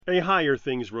A Higher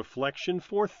Things Reflection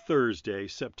for Thursday,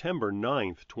 September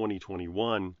 9th,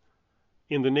 2021.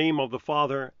 In the name of the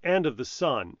Father, and of the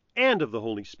Son, and of the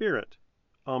Holy Spirit.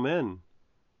 Amen.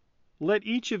 Let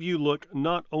each of you look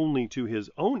not only to his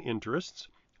own interests,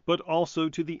 but also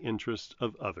to the interests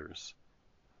of others.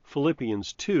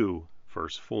 Philippians 2,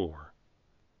 verse 4.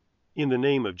 In the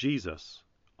name of Jesus.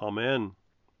 Amen.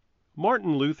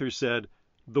 Martin Luther said,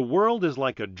 "The world is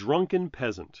like a drunken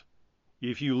peasant.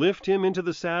 If you lift him into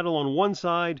the saddle on one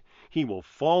side, he will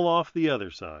fall off the other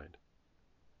side."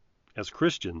 As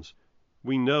Christians,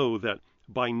 we know that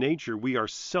by nature we are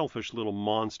selfish little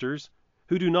monsters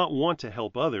who do not want to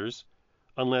help others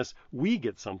unless we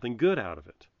get something good out of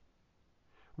it.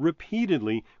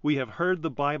 Repeatedly, we have heard the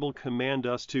Bible command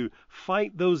us to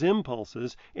fight those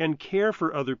impulses and care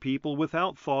for other people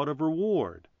without thought of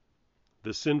reward.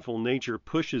 The sinful nature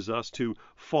pushes us to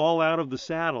fall out of the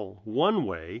saddle one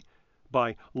way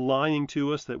by lying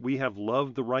to us that we have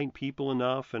loved the right people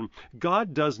enough and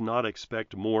God does not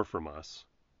expect more from us.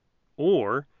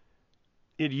 Or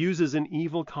it uses an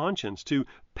evil conscience to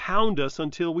pound us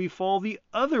until we fall the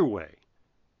other way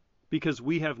because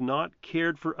we have not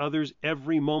cared for others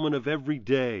every moment of every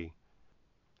day.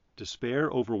 Despair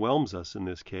overwhelms us in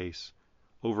this case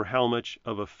over how much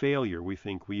of a failure we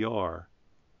think we are.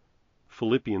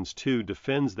 Philippians 2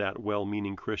 defends that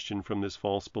well-meaning Christian from this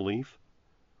false belief.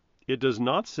 It does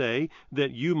not say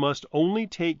that you must only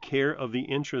take care of the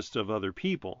interests of other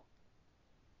people.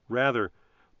 Rather,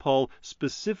 Paul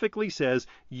specifically says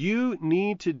you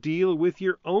need to deal with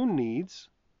your own needs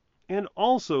and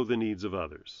also the needs of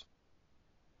others.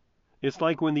 It's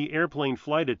like when the airplane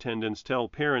flight attendants tell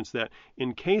parents that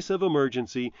in case of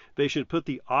emergency, they should put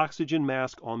the oxygen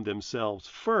mask on themselves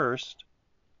first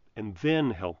and then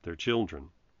help their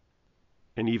children.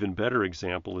 An even better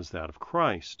example is that of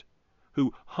Christ,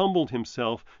 who humbled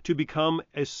himself to become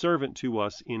a servant to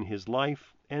us in his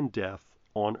life and death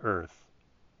on earth.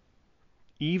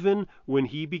 Even when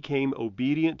he became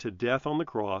obedient to death on the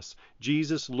cross,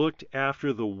 Jesus looked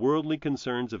after the worldly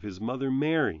concerns of his mother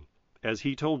Mary, as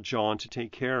he told John to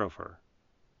take care of her.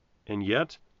 And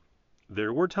yet,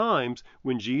 there were times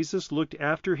when Jesus looked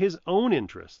after his own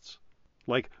interests,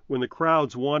 like when the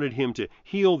crowds wanted him to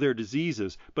heal their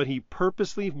diseases, but he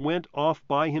purposely went off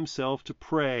by himself to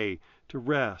pray, to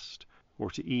rest,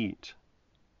 or to eat.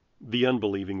 The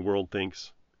unbelieving world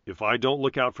thinks, if I don't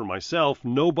look out for myself,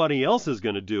 nobody else is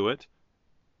going to do it.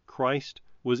 Christ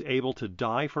was able to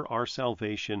die for our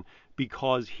salvation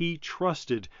because he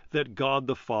trusted that God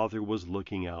the Father was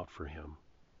looking out for him.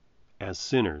 As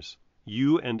sinners,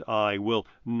 you and I will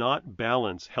not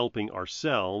balance helping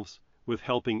ourselves with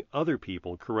helping other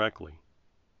people correctly.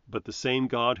 But the same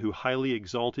God who highly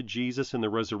exalted Jesus in the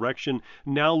resurrection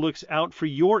now looks out for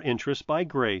your interests by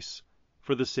grace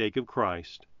for the sake of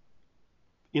Christ.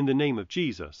 In the name of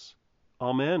Jesus.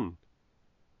 Amen.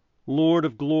 Lord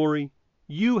of glory,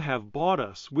 you have bought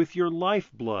us with your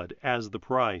lifeblood as the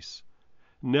price,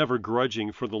 never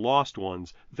grudging for the lost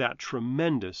ones that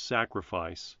tremendous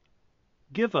sacrifice.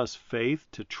 Give us faith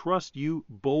to trust you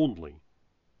boldly,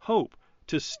 hope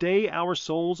to stay our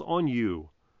souls on you.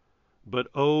 But,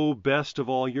 oh, best of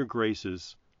all your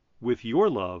graces, with your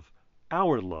love,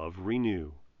 our love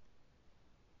renew.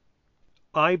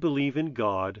 I believe in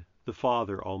God, the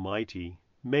Father Almighty,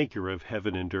 maker of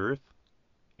heaven and earth,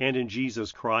 and in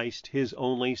Jesus Christ, his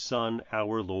only Son,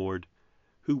 our Lord,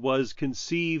 who was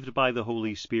conceived by the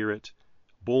Holy Spirit,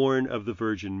 born of the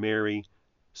Virgin Mary,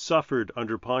 suffered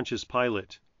under Pontius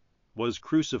Pilate, was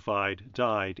crucified,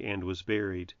 died, and was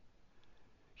buried.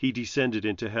 He descended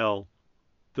into hell.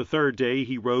 The third day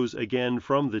he rose again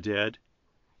from the dead.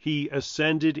 He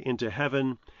ascended into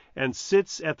heaven and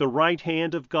sits at the right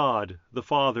hand of God, the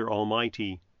Father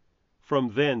Almighty.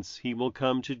 From thence he will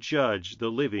come to judge the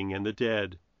living and the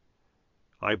dead.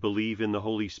 I believe in the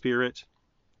Holy Spirit,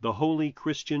 the holy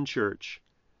Christian Church,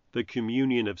 the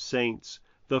communion of saints,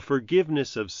 the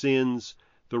forgiveness of sins,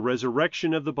 the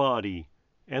resurrection of the body,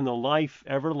 and the life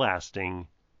everlasting.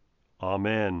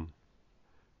 Amen.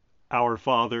 Our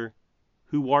Father,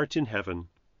 who art in heaven,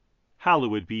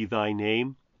 hallowed be thy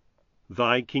name.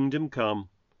 Thy kingdom come,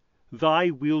 thy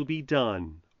will be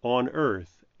done on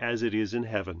earth as it is in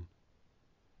heaven.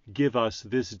 Give us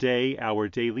this day our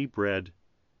daily bread,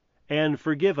 and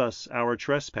forgive us our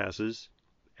trespasses,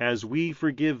 as we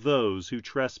forgive those who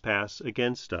trespass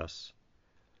against us.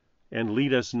 And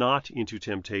lead us not into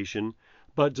temptation,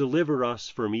 but deliver us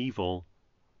from evil.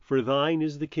 For thine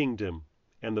is the kingdom,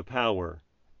 and the power,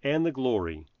 and the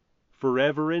glory,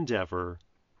 forever and ever.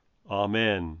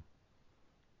 Amen.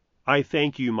 I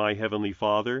thank you, my heavenly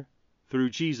Father, through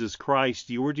Jesus Christ,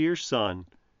 your dear Son,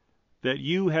 that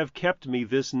you have kept me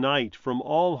this night from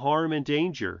all harm and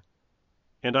danger,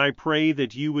 and I pray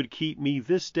that you would keep me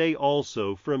this day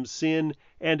also from sin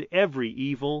and every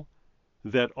evil,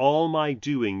 that all my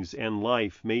doings and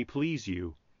life may please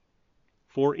you.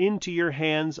 For into your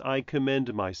hands I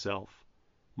commend myself,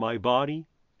 my body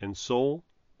and soul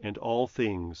and all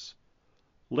things.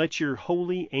 Let your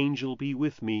holy angel be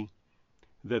with me,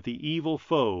 that the evil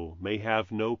foe may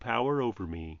have no power over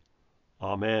me.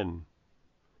 Amen.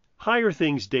 Higher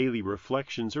Things Daily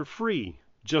Reflections are free,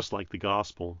 just like the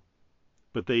Gospel,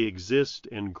 but they exist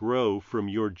and grow from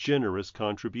your generous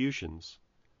contributions.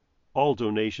 All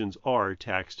donations are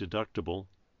tax deductible.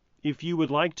 If you would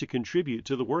like to contribute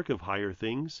to the work of Higher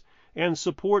Things and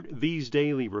support these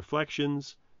daily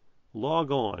reflections,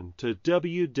 log on to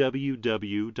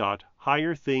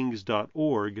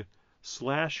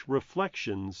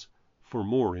www.higherthings.org/reflections for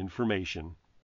more information.